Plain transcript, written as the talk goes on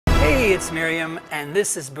Hey, it's Miriam, and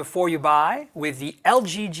this is Before You Buy with the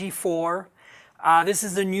LG G4. This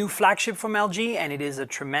is the new flagship from LG, and it is a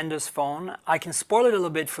tremendous phone. I can spoil it a little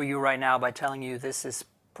bit for you right now by telling you this is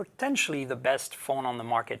potentially the best phone on the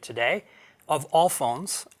market today of all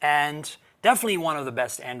phones, and definitely one of the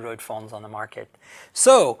best Android phones on the market.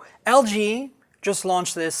 So, LG just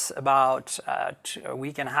launched this about a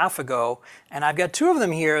week and a half ago, and I've got two of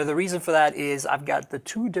them here. The reason for that is I've got the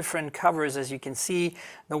two different covers. As you can see,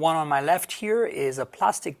 the one on my left here is a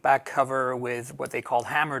plastic back cover with what they call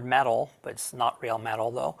hammered metal, but it's not real metal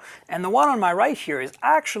though. And the one on my right here is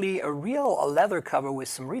actually a real leather cover with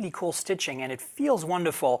some really cool stitching, and it feels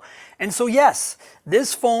wonderful. And so yes,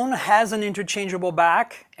 this phone has an interchangeable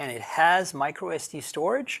back, and it has micro SD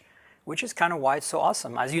storage, which is kind of why it's so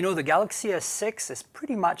awesome. As you know, the Galaxy S6 is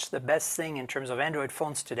pretty much the best thing in terms of Android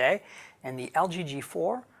phones today, and the LG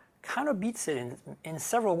G4 kind of beats it in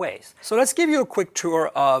several ways. So let's give you a quick tour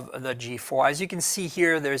of the G4. As you can see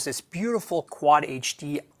here, there's this beautiful Quad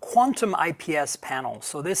HD Quantum IPS panel.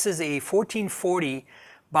 So this is a 1440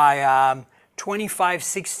 by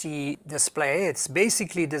 2560 display. It's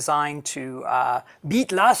basically designed to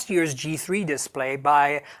beat last year's G3 display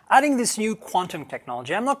by adding this new quantum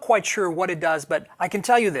technology. I'm not quite sure what it does, but I can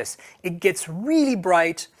tell you this. It gets really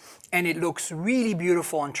bright, and it looks really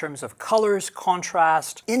beautiful in terms of colors,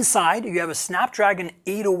 contrast. Inside, you have a Snapdragon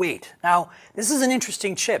 808. Now, this is an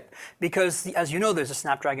interesting chip because, as you know, there's a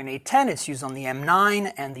Snapdragon 810. It's used on the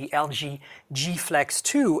M9 and the LG G Flex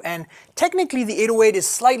 2. And technically, the 808 is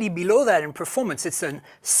slightly below that in performance. It's a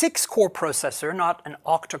 6-core processor, not an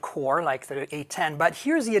octa-core like the 810. But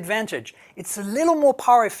here's the advantage. It's a little more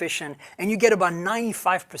power efficient, and you get about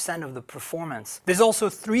 95% of the performance. There's also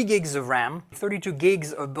 3 gigs of RAM, 32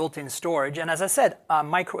 gigs of built-in storage, and as I said, a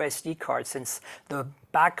micro SD card, since the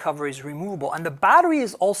back cover is removable, and the battery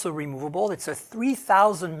is also removable. It's a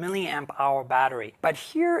 3000 milliamp hour battery. But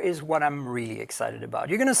here is what I'm really excited about.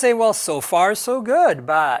 You're gonna say, well, so far so good,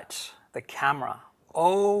 but the camera,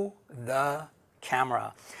 oh, the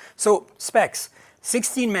camera. So specs: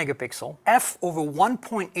 16 megapixel,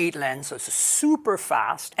 f/1.8 lens, so it's super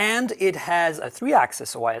fast, and it has a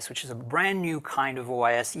 3-axis OIS, which is a brand new kind of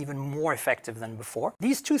OIS, even more effective than before.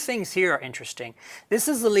 These two things here are interesting. This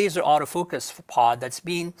is the laser autofocus pod that's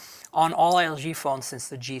been on all LG phones since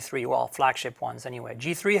the G3, well, flagship ones anyway.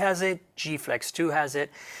 G3 has it, G Flex 2 has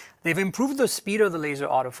it. They've improved the speed of the laser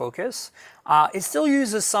autofocus. It still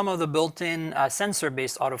uses some of the built-in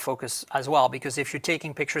sensor-based autofocus as well, because if you're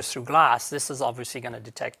taking pictures through glass, this is obviously going to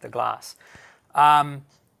detect the glass.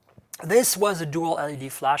 This was a dual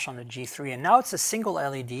LED flash on the G3, and now it's a single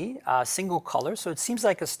LED, single color, so it seems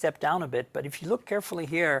like a step down a bit, but if you look carefully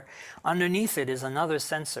here, underneath it is another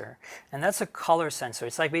sensor, and that's a color sensor.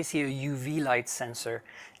 It's like basically a UV light sensor,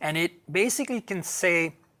 and it basically can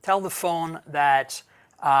tell the phone that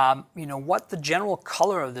you know, what the general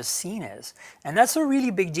color of the scene is. And that's a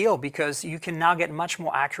really big deal because you can now get much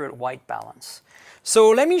more accurate white balance.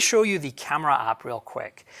 So let me show you the camera app real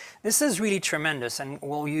quick. This is really tremendous, and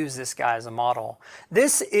we'll use this guy as a model.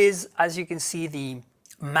 This is, as you can see, the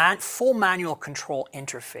full manual control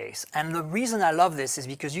interface. And the reason I love this is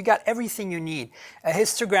because you got everything you need. A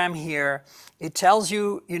histogram here. It tells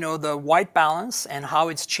you, you know, the white balance and how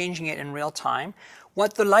it's changing it in real time.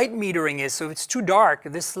 What the light metering is, so if it's too dark,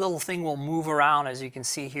 this little thing will move around, as you can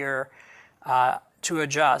see here, to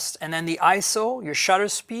adjust. And then the ISO, your shutter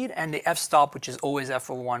speed, and the f-stop, which is always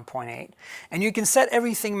f/1.8. And you can set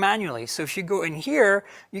everything manually. So if you go in here,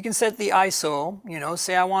 you can set the ISO, you know,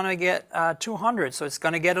 say I want to get 200, so it's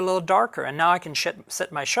going to get a little darker. And now I can set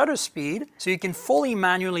my shutter speed, so you can fully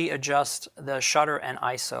manually adjust the shutter and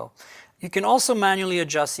ISO. You can also manually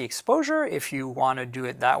adjust the exposure if you want to do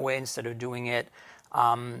it that way instead of doing it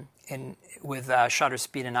with shutter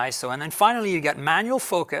speed and ISO. And then finally you get manual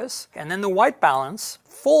focus, and then the white balance.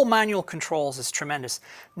 Full manual controls is tremendous.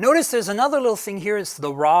 Notice there's another little thing here. It's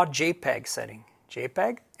the raw JPEG setting.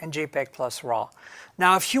 JPEG and JPEG plus RAW.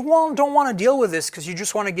 Now if you don't want to deal with this because you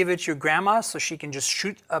just want to give it to your grandma so she can just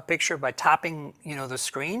shoot a picture by tapping, you know, the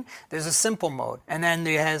screen, there's a simple mode. And then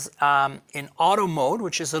there has in auto mode,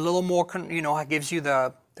 which is a little more, you know, gives you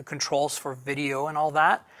the controls for video and all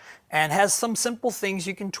that. And has some simple things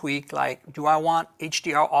you can tweak, like do I want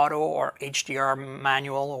HDR auto or HDR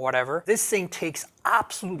manual or whatever. This thing takes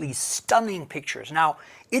absolutely stunning pictures. Now,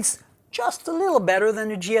 it's just a little better than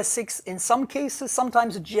the GS6 in some cases.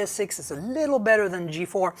 Sometimes the GS6 is a little better than the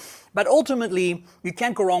G4, But ultimately, you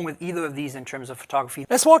can't go wrong with either of these in terms of photography.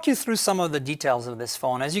 Let's walk you through some of the details of this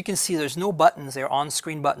phone. As you can see, there's no buttons, they're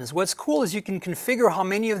on-screen buttons. What's cool is you can configure how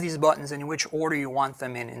many of these buttons and in which order you want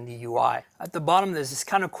them in the UI. At the bottom, there's this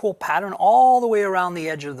kind of cool pattern all the way around the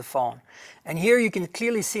edge of the phone. And here you can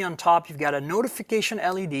clearly see on top, you've got a notification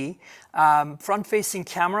LED, front-facing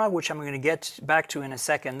camera, which I'm going to get back to in a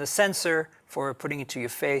second, the sensor for putting it to your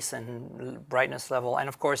face and brightness level, and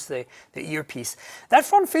of course the earpiece. That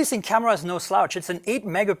front-facing camera is no slouch. It's an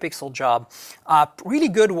 8-megapixel job. Really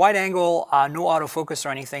good wide angle, no autofocus or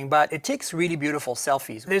anything, but it takes really beautiful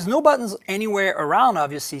selfies. There's no buttons anywhere around,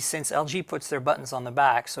 obviously, since LG puts their buttons on the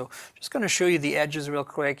back. So just going to show you the edges real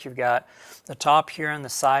quick. You've got the top here and the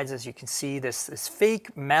sides, as you can see, this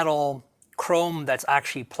fake metal chrome that's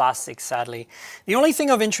actually plastic, sadly. The only thing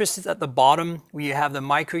of interest is at the bottom where you have the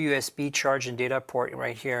micro USB charge and data port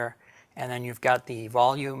right here, and then you've got the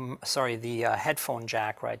headphone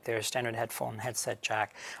jack right there, standard headphone headset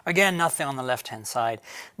jack. Again, nothing on the left-hand side.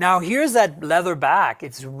 Now here's that leather back.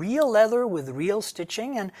 It's real leather with real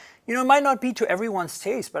stitching, and you know, it might not be to everyone's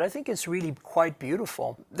taste, but I think it's really quite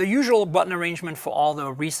beautiful. The usual button arrangement for all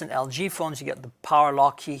the recent LG phones, you get the power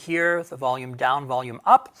lock key here, the volume down, volume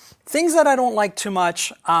up. Things that I don't like too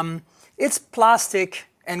much, it's plastic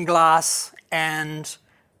and glass and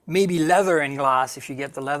maybe leather and glass if you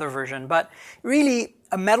get the leather version, but really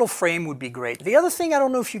a metal frame would be great. The other thing, I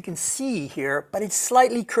don't know if you can see here, but it's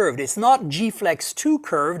slightly curved. It's not G Flex 2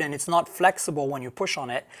 curved and it's not flexible when you push on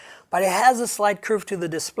it, but it has a slight curve to the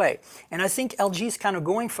display. And I think LG is kind of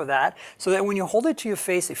going for that so that when you hold it to your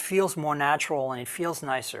face, it feels more natural and it feels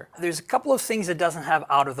nicer. There's a couple of things it doesn't have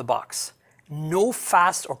out of the box. No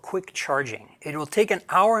fast or quick charging. It will take an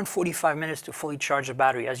hour and 45 minutes to fully charge the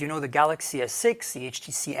battery. As you know, the Galaxy S6, the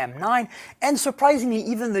HTC M9, and surprisingly,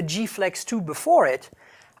 even the G Flex 2 before it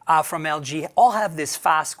from LG all have this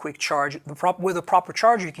fast, quick charge. With a proper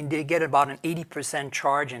charger, you can get about an 80%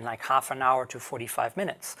 charge in like half an hour to 45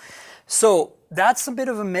 minutes. So that's a bit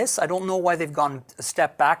of a miss. I don't know why they've gone a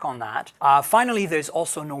step back on that. Finally, there's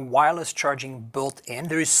also no wireless charging built in.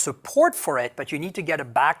 There is support for it, but you need to get a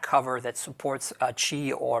back cover that supports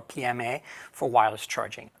Qi or PMA for wireless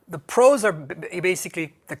charging. The pros are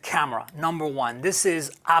basically the camera, number one. This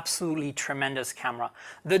is absolutely tremendous camera.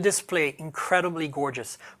 The display, incredibly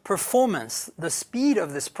gorgeous. Performance, the speed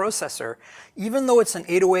of this processor, even though it's an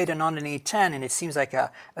 808 and not an 810 and it seems like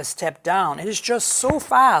a step down, it is just so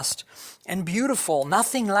fast and beautiful,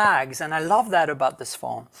 nothing lags, and I love that about this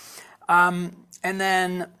phone. And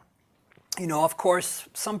then, you know, of course,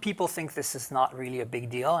 some people think this is not really a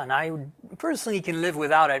big deal, and I personally can live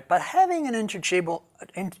without it, but having an interchangeable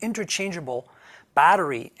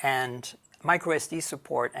battery and micro SD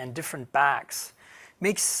support and different backs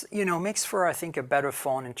makes for, I think, a better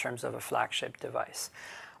phone in terms of a flagship device.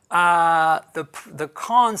 The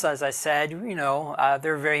cons, as I said,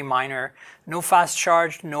 they're very minor. No fast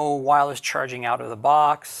charge, no wireless charging out of the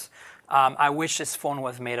box. I wish this phone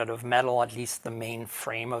was made out of metal, at least the main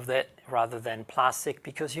frame of it, rather than plastic,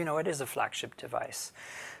 because, it is a flagship device.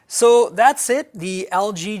 So that's it, the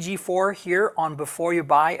LG G4 here on Before You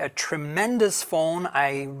Buy, a tremendous phone.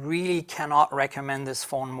 I really cannot recommend this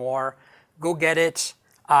phone more. Go get it.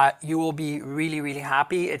 You will be really, really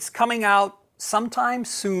happy. It's coming out sometime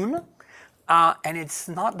soon, and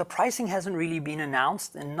the pricing hasn't really been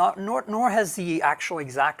announced, and nor has the actual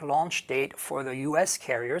exact launch date for the US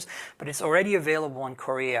carriers, but it's already available in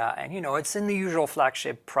Korea, and it's in the usual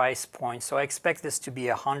flagship price point, so I expect this to be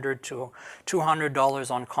 $100 to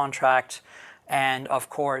 $200 on contract, and of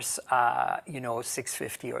course,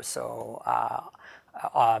 $650 or so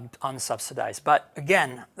unsubsidized. But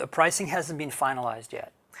again, the pricing hasn't been finalized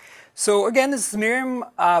yet. So again, this is Miriam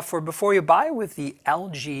for Before You Buy with the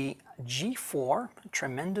LG G4,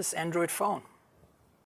 tremendous Android phone.